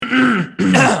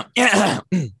All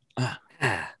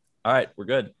right, we're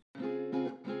good.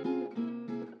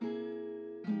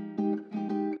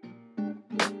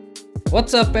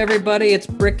 What's up, everybody? It's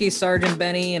Bricky Sergeant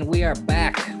Benny, and we are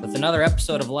back with another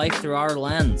episode of Life Through Our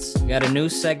Lens. We got a new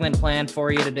segment planned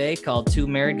for you today called Two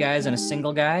Married Guys and a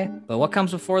Single Guy. But what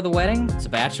comes before the wedding? It's a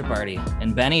bachelor party.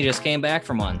 And Benny just came back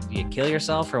from one. Did you kill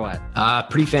yourself or what?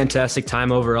 Pretty fantastic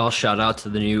time overall. Shout out to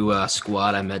the new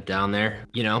squad I met down there.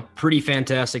 You know, pretty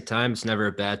fantastic time. It's never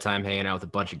a bad time hanging out with a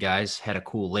bunch of guys. Had a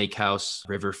cool lake house,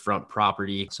 riverfront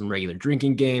property, some regular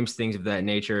drinking games, things of that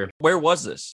nature. Where was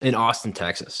this? In Austin,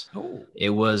 Texas. Oh.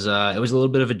 It was a little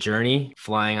bit of a journey,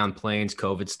 flying on planes,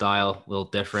 COVID style, a little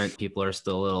different. People are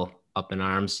still a little up in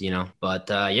arms, you know, but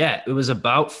yeah, it was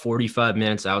about 45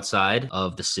 minutes outside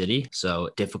of the city. So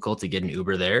difficult to get an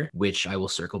Uber there, which I will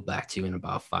circle back to in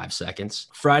about 5 seconds.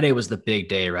 Friday was the big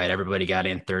day, right? Everybody got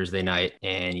in Thursday night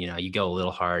and, you know, you go a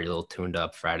little hard, you're a little tuned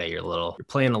up. Friday, you're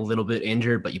playing a little bit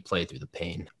injured, but you play through the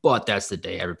pain. But that's the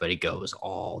day everybody goes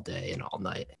all day and all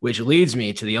night, which leads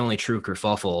me to the only true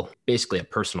kerfuffle, basically a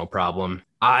personal problem.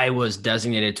 I was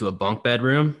designated to a bunk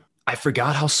bedroom. I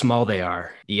forgot how small they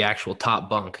are, the actual top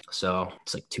bunk. So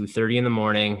it's like 2:30 in the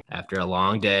morning after a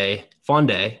long day, fun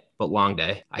day, but long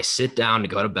day. I sit down to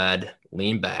go to bed,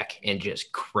 lean back, and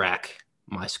just crack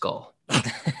my skull.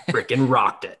 Freaking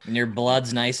rocked it. And your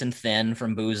blood's nice and thin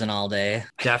from boozing all day.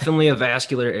 Definitely a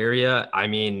vascular area. I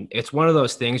mean, it's one of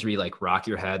those things where you like rock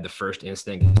your head. The first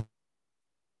instinct.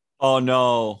 Oh,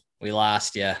 no. We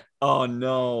lost you. Oh,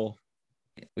 no.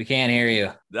 We can't hear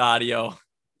you. The audio.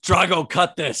 Drago,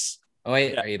 cut this. Oh,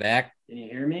 wait, Are you back? Can you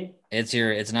hear me?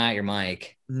 It's not your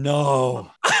mic.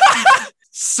 No.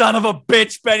 Son of a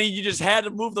bitch, Benny. You just had to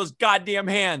move those goddamn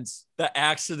hands. The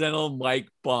accidental mic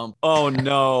bump. Oh,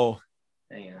 no.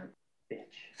 Hang on,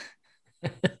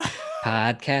 bitch.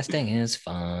 Podcasting is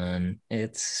fun.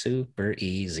 It's super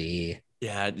easy.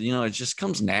 Yeah, you know, it just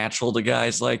comes natural to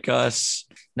guys like us.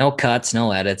 No cuts,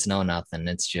 no edits, no nothing.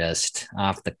 It's just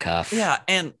off the cuff. Yeah,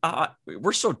 and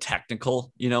we're so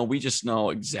technical. You know, we just know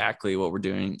exactly what we're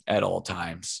doing at all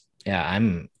times. Yeah,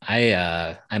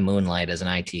 I moonlight as an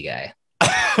IT guy.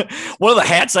 One of the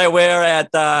hats I wear at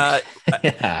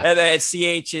Yeah. at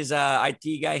CH is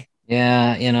IT guy.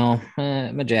 Yeah, you know,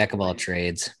 I'm a jack of all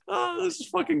trades. Oh, this is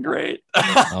fucking great.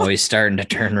 Always starting to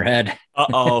turn red.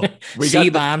 Uh-oh.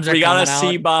 C-bombs are We got coming a out.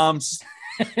 C-bombs.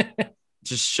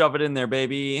 Just shove it in there,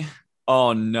 baby.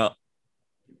 Oh, no.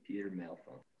 Computer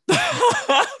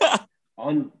malfunction.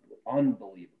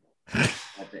 Unbelievable.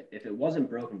 If it wasn't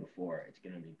broken before, it's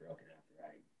going to be broken after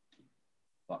I keep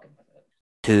fucking with it.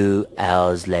 2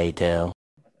 hours later.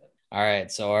 All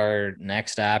right, so our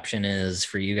next option is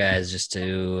for you guys just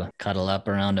to cuddle up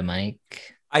around a mic.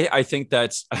 I think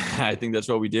that's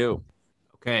what we do.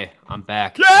 Okay, I'm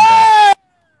back. Yeah!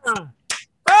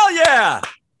 Hell yeah!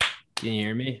 Can you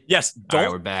hear me? Yes, All right,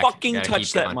 don't we're back. fucking Gotta touch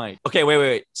keep that going. mic. Okay,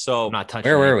 wait. So I'm not touching.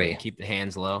 Where were anything. we? Keep the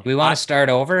hands low. Do we want to start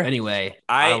over? Anyway,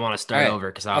 I don't want to start all right. over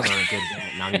because I was Okay. on a good bit.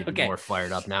 Now I'm even Okay. more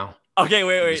fired up now. okay,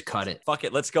 wait. Just cut it. Fuck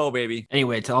it, let's go, baby.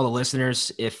 Anyway, to all the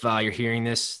listeners, if you're hearing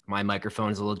this, my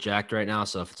microphone is a little jacked right now.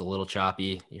 So if it's a little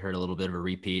choppy, you heard a little bit of a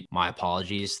repeat, my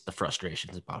apologies. The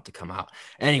frustration is about to come out.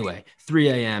 Anyway, 3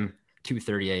 a.m.,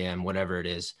 2:30 a.m., whatever it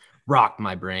is, rocked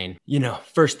my brain. You know,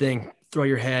 first thing, throw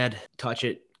your head, touch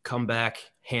it, come back.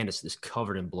 Hand is this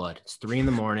covered in blood. It's 3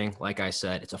 a.m. Like I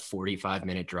said, it's a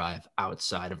 45-minute drive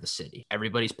outside of the city.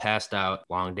 Everybody's passed out,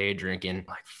 long day drinking.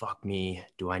 Like, fuck me.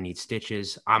 Do I need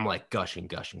stitches? I'm like gushing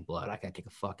blood. I gotta take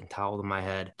a fucking towel to my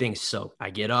head. Things soak.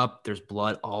 I get up, there's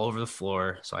blood all over the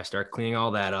floor. So I start cleaning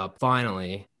all that up.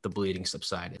 Finally, the bleeding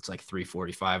subsided. It's like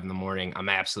 3:45 in the morning. I'm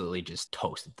absolutely just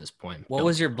toast at this point. What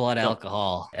was your blood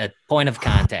alcohol at point of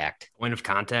contact? Point of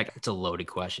contact? It's a loaded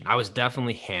question. I was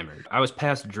definitely hammered. I was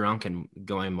past drunk and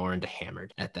going more into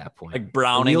hammered at that point. Like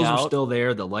browning the wheels out. were still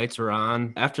there. The lights were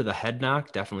on. After the head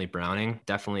knock, definitely browning.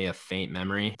 Definitely a faint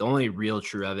memory. The only real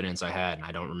true evidence I had, and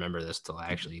I don't remember this till I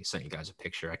actually sent you guys a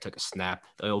picture. I took a snap,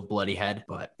 the old bloody head.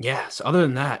 But yeah, so other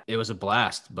than that, it was a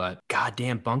blast. But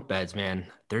goddamn bunk beds, man.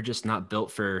 They're just not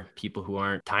built for people who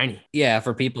aren't tiny. Yeah,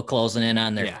 for people closing in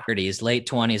on their Yeah. 30s, late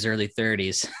 20s, early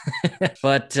 30s.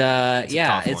 But yeah,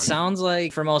 tough it one. sounds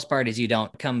like for most parties, you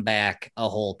don't come back a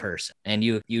whole person. And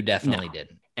you definitely No.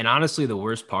 didn't. And honestly, the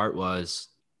worst part was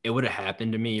it would have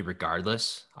happened to me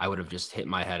regardless. I would have just hit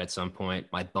my head at some point.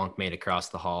 My bunkmate across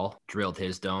the hall drilled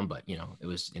his dome, but you know, it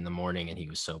was in the morning and he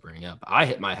was sobering up. I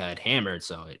hit my head hammered,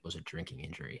 so it was a drinking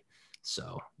injury.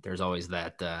 So there's always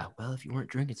that, well, if you weren't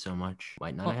drinking so much,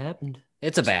 might not have happened.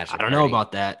 It's a bachelor I don't know party.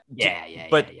 about that. Yeah.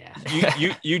 But yeah.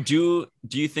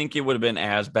 Do you think it would have been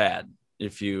as bad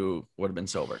if you would have been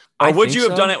sober? I Or would think you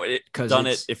have so, done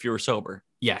it if you were sober?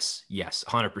 Yes,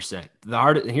 100%. The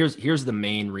hard here's the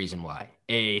main reason why.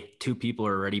 Two people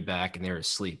are already back and they're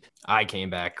asleep. I came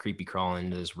back, creepy crawling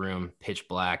into this room, pitch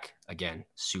black, again,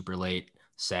 super late,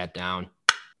 sat down,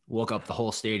 woke up the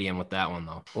whole stadium with that one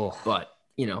though. Oh. But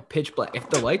pitch black. If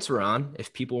the lights were on,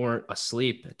 if people weren't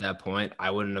asleep at that point,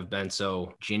 I wouldn't have been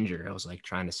so ginger. I was like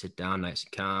trying to sit down nice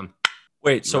and calm.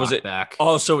 Wait, so was rock it back?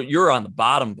 Oh, so you're on the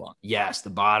bottom bunk. Yes,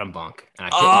 the bottom bunk. And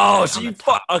I hit my head So on you the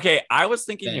top. okay. I was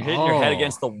thinking you're hitting your head Oh.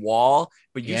 against the wall,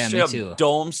 but you Yeah, straight me up too.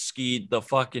 dome skied the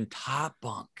fucking top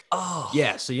bunk. Oh,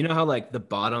 Yeah, so you know how like the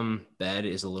bottom bed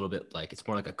is a little bit like it's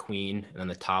more like a queen and then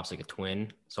the top's like a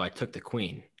twin. So I took the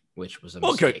queen, which was a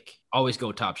Okay. mistake. Always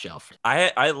go top shelf.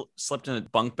 I slept in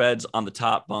bunk beds on the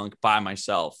top bunk by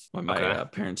myself when my Okay.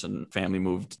 parents and family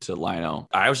moved to Lino.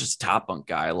 I was just a top bunk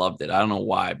guy. I loved it. I don't know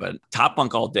why, but top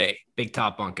bunk all day. Big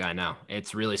top bunk guy now.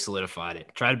 It's really solidified it.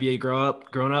 Try to be a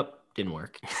grown up, didn't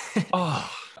work.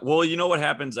 Oh, well, you know what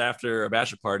happens after a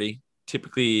bachelor party?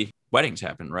 Typically, weddings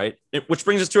happen, right? Which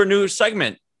brings us to our new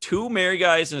segment. Two married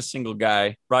guys and a single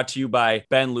guy, brought to you by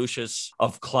Ben Lucius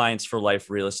of Clients for Life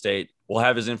Real Estate. We'll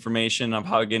have his information of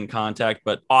how to get in contact,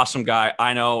 but awesome guy.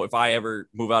 I know if I ever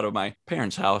move out of my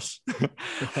parents' house,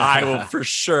 I will for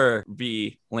sure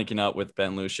be linking up with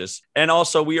Ben Lucius. And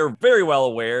also, we are very well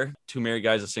aware Two Married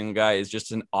Guys, a Single Guy is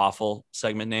just an awful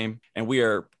segment name. And we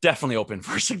are definitely open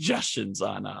for suggestions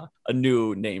on a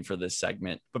new name for this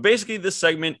segment. But basically, this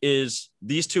segment is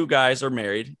these two guys are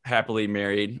married, happily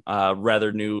married,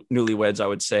 rather newlyweds, I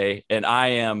would say. And I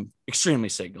am extremely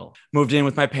single. Moved in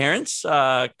with my parents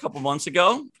a couple months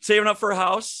ago, saving up for a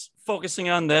house, focusing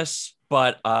on this,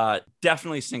 but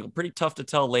definitely single. Pretty tough to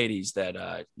tell ladies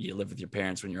that you live with your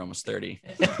parents when you're almost 30.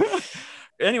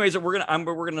 Anyways, we're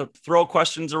gonna throw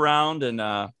questions around and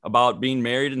about being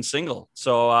married and single.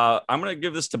 So I'm gonna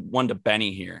give this to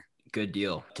Benny here. Good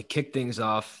deal. To kick things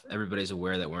off, everybody's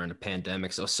aware that we're in a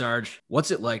pandemic. So Sarge,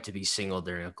 what's it like to be single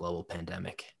during a global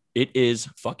pandemic? It is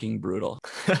fucking brutal.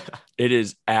 It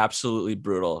is absolutely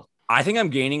brutal. I think I'm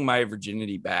gaining my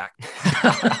virginity back,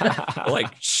 like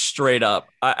straight up.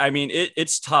 I mean,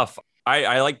 it's tough.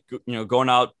 I like, going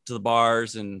out to the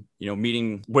bars and,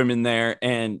 meeting women there,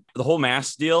 and the whole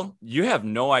mask deal. You have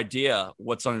no idea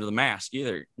what's under the mask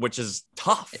either, which is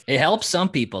tough. It helps some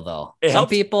people though. It Some helps-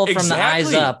 people from the eyes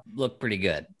exactly. up look pretty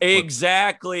good.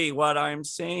 Exactly what I'm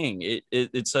saying.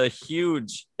 It's a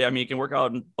huge, it can work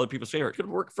out in other people's favor. It could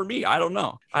work for me. I don't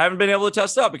know. I haven't been able to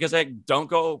test out because I don't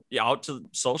go out to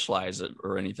socialize it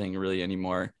or anything really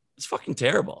anymore. It's fucking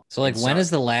terrible. So like, It when sucks. is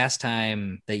the last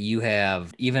time that you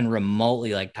have even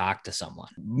remotely like talked to someone?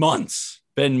 Months?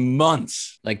 Been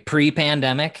months. Like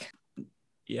pre-pandemic?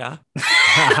 Yeah.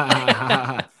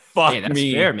 Fuck Fuck that's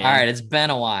me. fair, man. All right, it's been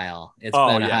a while. It's Oh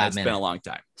been a yeah, hot it's minute. been a long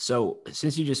time. So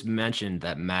since you just mentioned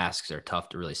that masks are tough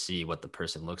to really see what the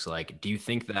person looks like, do you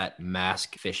think that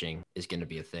mask fishing is going to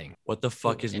be a thing? What the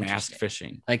fuck is mask Interesting.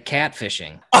 fishing? Like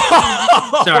catfishing.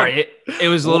 Sorry, it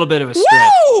was a little bit of a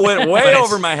stretch. Woo! Went way But it's-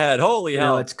 over my head. Holy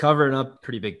hell. It's covering up a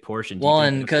pretty big portion. Do you Well, think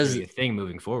and that's gonna 'cause- be a thing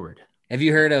moving forward. Have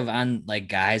you heard of on like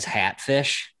guys hat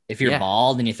fish? If you're Yeah.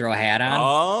 bald and you throw a hat on,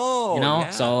 Oh, yeah.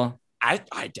 So I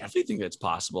definitely think that's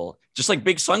possible. Just like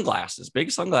big sunglasses. Big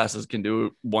sunglasses can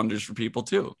do wonders for people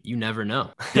too. You never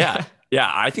know. Yeah.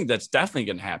 Yeah. I think that's definitely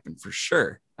going to happen for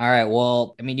sure. All right.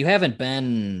 Well, you haven't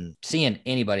been seeing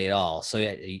anybody at all. So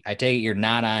I take it you're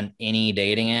not on any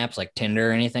dating apps like Tinder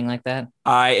or anything like that.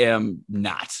 I am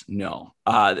not. No.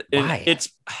 Why? It's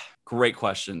great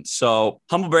question. So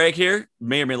humble brag here,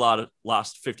 may or may not have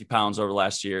lost 50 pounds over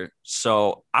last year.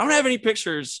 So I don't have any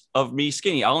pictures of me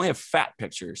skinny. I only have fat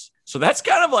pictures. So that's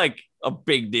kind of like a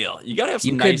big deal. You got to have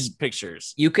some nice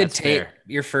pictures. You could That's take fair.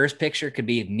 your first picture could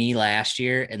be me last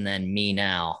year and then me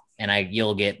now, and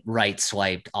you'll get right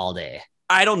swiped all day.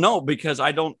 I don't know because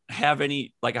I don't have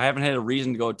any, I haven't had a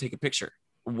reason to go take a picture.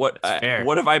 What fair.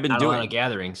 have I been Not a lot of doing?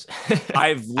 gatherings.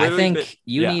 I've I literally think been,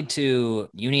 you yeah.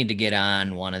 need to get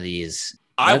on one of these.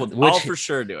 I'll Which- for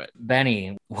sure do it.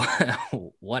 Benny,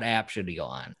 what app should he go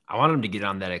on? I want him to get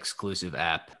on that exclusive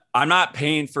app. I'm not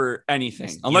paying for anything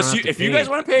don't unless have to if you pay. guys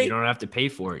want to pay. You don't have to pay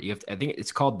for it. You have to, I think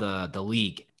it's called the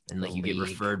League, and like The you get League.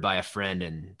 referred by a friend,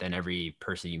 and then every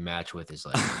person you match with is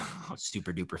like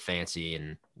super duper fancy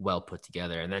and well put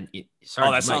together. And then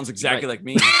Oh, that sounds exactly like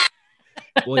me.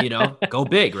 Well, go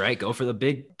big, right? Go for the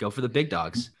big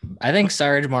dogs. I think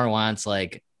Sarge more wants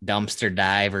like dumpster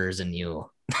divers and you.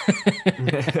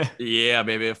 Yeah,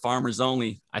 baby, farmers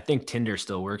only. I think Tinder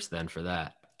still works then for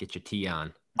that. Get your tea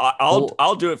on.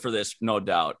 I'll do it for this, no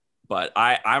doubt. But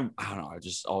I don't know. I've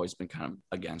just always been kind of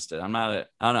against it. I don't know.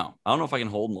 I don't know if I can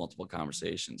hold multiple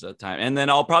conversations at a time. And then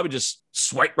I'll probably just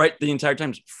swipe right the entire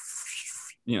time.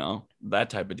 That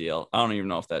type of deal. I don't even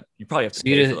know if that you probably have to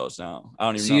pay for those now. I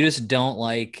don't even know. So you just don't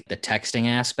like the texting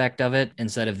aspect of it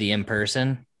instead of the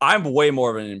in-person? I'm way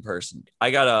more of an in-person. I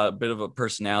got a bit of a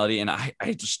personality, and I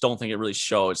just don't think it really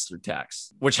shows through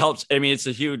text, which helps. I mean, it's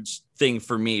a huge thing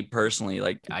for me personally.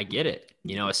 Like, I get it.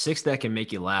 A 6 that can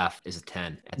make you laugh is a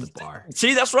 10 at the bar.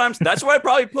 See, that's what I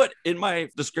probably put in my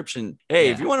description. Hey,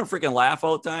 if you want to freaking laugh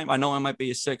all the time, I know I might be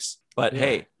a 6, but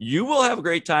hey, you will have a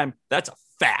great time. That's a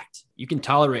fact. You can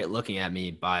tolerate looking at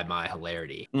me by my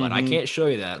hilarity, but I can't show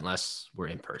you that unless we're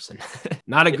in person.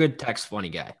 Not a good text funny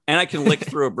guy. And I can lick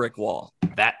through a brick wall.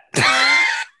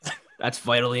 That's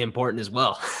vitally important as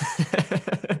well.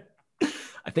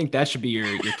 I think that should be your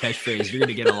catchphrase. You're going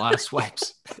to get a lot of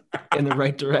swipes in the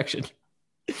right direction.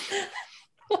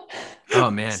 Oh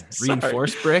man,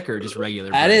 reinforced brick or just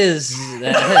regular brick?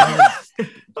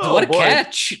 What a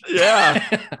catch.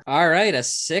 Yeah. All right. A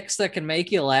 6 that can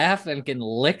make you laugh and can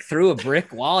lick through a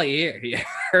brick wall. You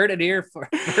heard it here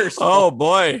first. Oh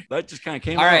boy. That just kind of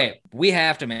came All out. right. We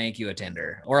have to make you a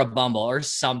Tinder or a Bumble or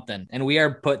something. And we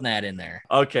are putting that in there.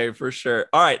 Okay, for sure.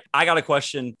 All right. I got a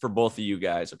question for both of you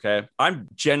guys. Okay. I'm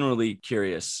genuinely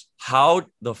curious. How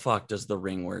the fuck does the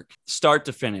ring work? Start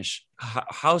to finish.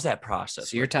 How's that process?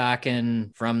 So you're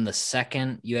talking from the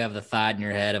second you have the thought in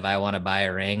your head of I want to buy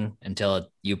a ring until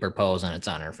you propose and it's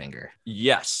on her finger.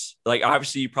 Yes. Like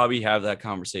obviously you probably have that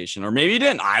conversation or maybe you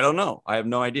didn't. I don't know. I have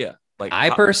no idea. Like I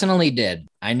personally did.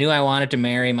 I knew I wanted to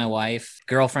marry my wife,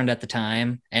 girlfriend at the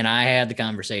time, and I had the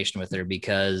conversation with her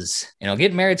because,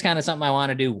 getting married is kind of something I want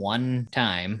to do one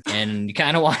time, and you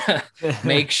kind of want to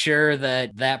make sure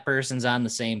that person's on the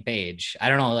same page. I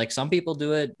don't know, like some people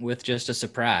do it with just a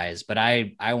surprise, but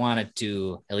I wanted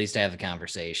to at least have a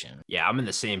conversation. Yeah, I'm in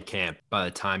the same camp. By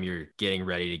the time you're getting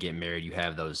ready to get married, you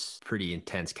have those pretty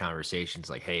intense conversations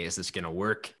like, hey, is this going to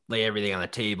work? Lay everything on the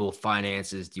table,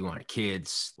 finances, do you want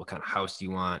kids? What kind of house do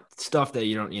you want? Stuff that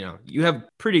you have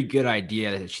pretty good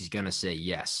idea that she's going to say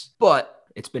yes, but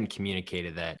it's been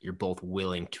communicated that you're both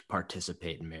willing to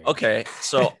participate in marriage. Okay.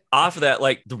 So off of that,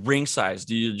 like the ring size,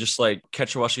 do you just like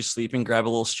catch her while she's sleeping, grab a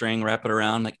little string, wrap it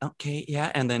around like, okay,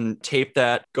 yeah. And then tape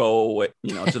that, go,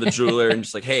 to the jeweler and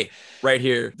just like, hey, right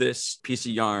here, this piece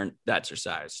of yarn, that's her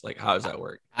size. Like, how does that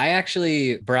work? I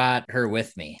actually brought her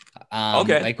with me.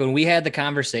 Okay. Like when we had the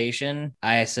conversation,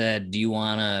 I said, do you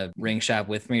want to ring shop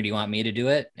with me or do you want me to do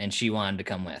it? And she wanted to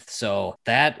come with. So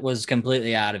that was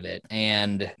completely out of it.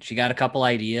 And she got a couple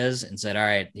ideas and said, all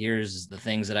right, here's the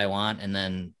things that I want. And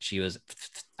then she was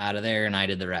out of there and I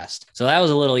did the rest. So that was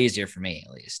a little easier for me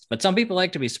at least. But some people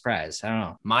like to be surprised. I don't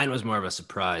know. Mine was more of a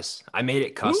surprise. I made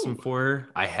it custom for her.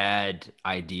 I had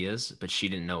ideas, but she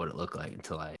didn't know what it looked like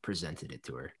until I presented it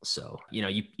to her. So,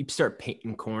 you start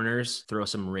painting corners, throw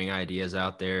some ring ideas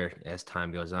out there as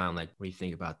time goes on. Like, what do you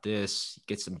think about this?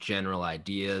 Get some general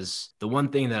ideas. The one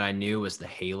thing that I knew was the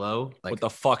halo. Like, what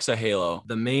the fuck's a halo?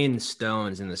 The main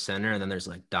stone's in the center and then there's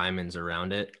like diamonds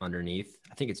around it underneath.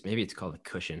 I think it's called a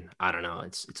cushion. I don't know.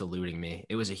 It's eluding me.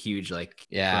 It was a huge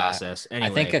process. Anyway,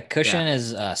 I think a cushion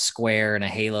is a square and a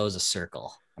halo is a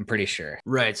circle. I'm pretty sure.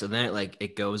 Right. So then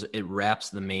it wraps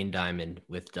the main diamond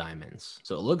with diamonds.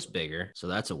 So it looks bigger. So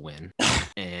that's a win.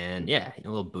 And yeah, a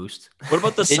little boost. What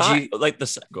about the side?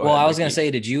 I was going to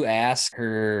say, did you ask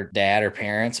her dad or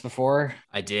parents before?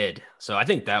 I did. So I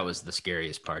think that was the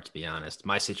scariest part, to be honest.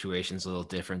 My situation's a little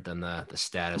different than the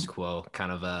status quo,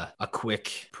 kind of a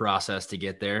quick process to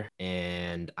get there.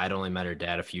 And I'd only met her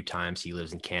dad a few times. He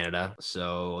lives in Canada.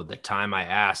 So the time I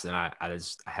asked, and I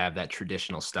have that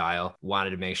traditional style,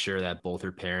 wanted to make sure that both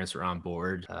her parents were on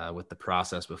board with the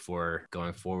process before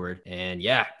going forward. And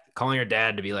yeah, calling her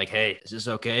dad to be like, hey, is this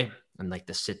okay? And like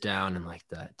the sit down and like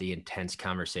the intense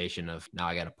conversation of now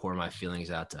I got to pour my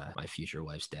feelings out to my future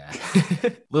wife's dad.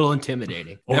 Little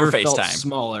intimidating. Over Never felt FaceTime.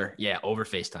 Smaller. Yeah. Over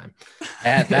FaceTime.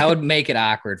 That would make it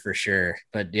awkward for sure.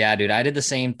 But yeah, dude, I did the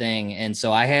same thing. And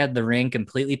so I had the ring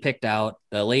completely picked out.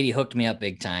 The lady hooked me up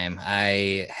big time.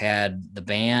 I had the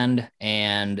band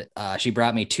and she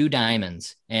brought me 2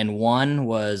 diamonds and one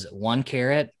was 1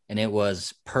 carat and it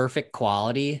was perfect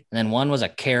quality. And then one was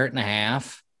 1.5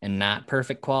 carats and not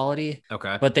perfect quality.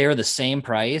 Okay. But they were the same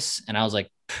price. And I was like,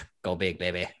 go big,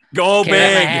 baby. Go Carrot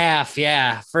and a big. half.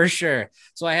 Yeah, for sure.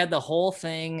 So I had the whole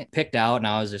thing picked out and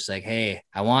I was just like, hey,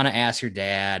 I want to ask your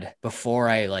dad before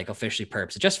I like officially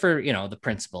purchase it, just for, you know, the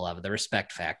principle of it, the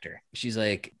respect factor. She's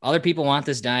like, other people want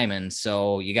this diamond.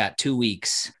 So you got 2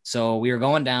 weeks. So we were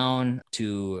going down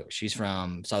to, she's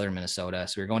from Southern Minnesota.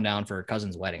 So we were going down for her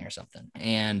cousin's wedding or something.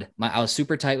 And I was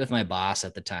super tight with my boss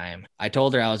at the time. I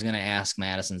told her I was going to ask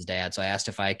Madison's dad. So I asked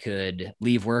if I could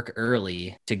leave work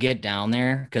early to get down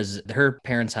there because her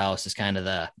parents' house is kind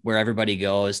of where everybody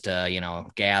goes to, you know,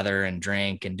 gather and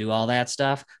drink and do all that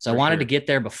stuff. So I wanted to get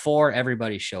there before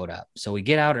everybody showed up. So we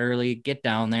get out early, get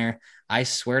down there. I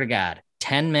swear to God,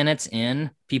 10 minutes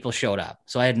in, people showed up.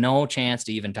 So I had no chance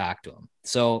to even talk to them.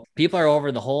 So people are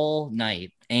over the whole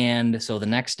night. And so the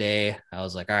next day I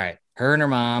was like, all right, her and her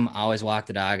mom always walk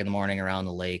the dog in the morning around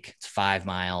the lake. It's 5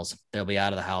 miles. They'll be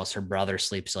out of the house. Her brother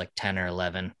sleeps like 10 or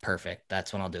 11. Perfect.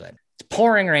 That's when I'll do it. It's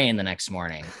pouring rain the next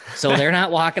morning. So they're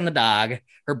not walking the dog.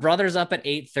 Her brother's up at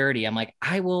 8:30. I'm like,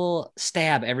 I will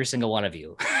stab every single one of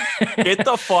you. Get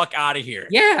the fuck out of here.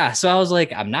 Yeah. So I was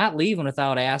like, I'm not leaving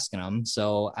without asking him.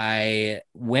 So I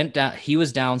went down. He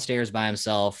was downstairs by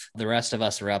himself. The rest of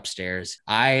us were upstairs.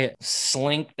 I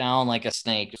slink down like a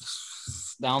snake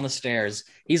down the stairs.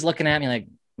 He's looking at me like,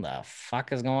 the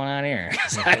fuck is going on here?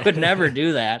 I would never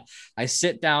do that. I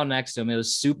sit down next to him. It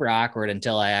was super awkward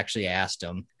until I actually asked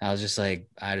him. I was just like,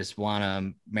 I just want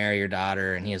to marry your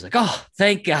daughter. And he was like, oh,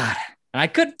 thank God. And I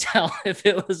couldn't tell if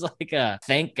it was like a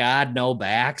thank God, no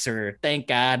backs or thank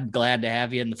God, glad to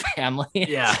have you in the family.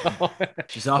 Yeah. So,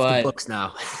 She's off the books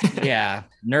now. yeah.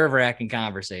 Nerve-wracking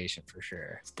conversation for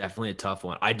sure. It's definitely a tough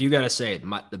one. I do got to say,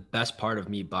 the best part of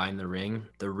me buying the ring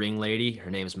lady, her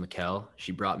name is Mikkel.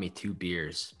 She brought me 2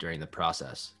 beers during the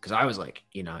process because I was like,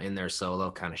 you know, in there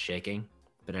solo, kind of shaking.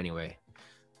 But anyway,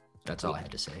 that's all I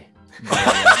had to say.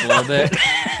 A little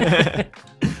bit.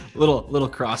 little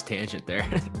cross tangent there.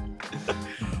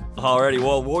 Alrighty,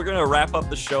 well, we're gonna wrap up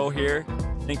the show here.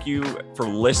 Thank you for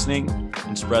listening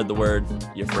and spread the word,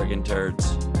 you friggin'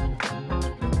 turds.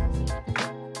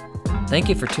 Thank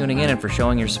you for tuning in and for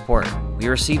showing your support. We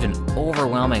received an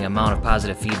overwhelming amount of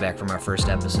positive feedback from our first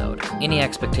episode. Any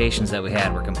expectations that we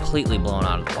had were completely blown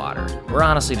out of the water. We're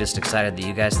honestly just excited that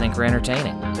you guys think we're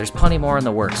entertaining. There's plenty more in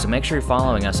the works, so make sure you're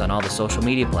following us on all the social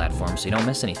media platforms so you don't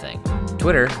miss anything.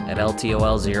 Twitter at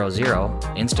LTOL00,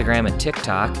 Instagram and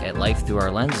TikTok at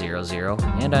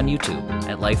LifeThroughOurLens00, and on YouTube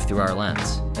at Life Through Our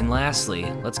Lens. And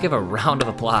lastly, let's give a round of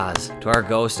applause to our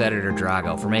ghost editor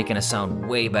Drago for making us sound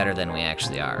way better than we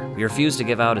actually are. We refuse to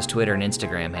give out his Twitter and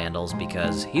Instagram handles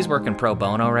because he's working pro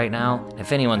bono right now.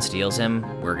 If anyone steals him,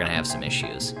 we're gonna have some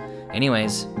issues.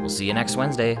 Anyways, we'll see you next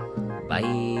Wednesday.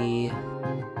 Bye.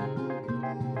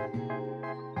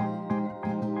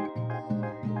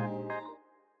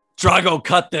 Drago,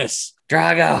 cut this.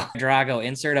 Drago,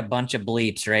 insert a bunch of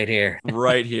bleeps right here.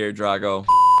 Right here, Drago.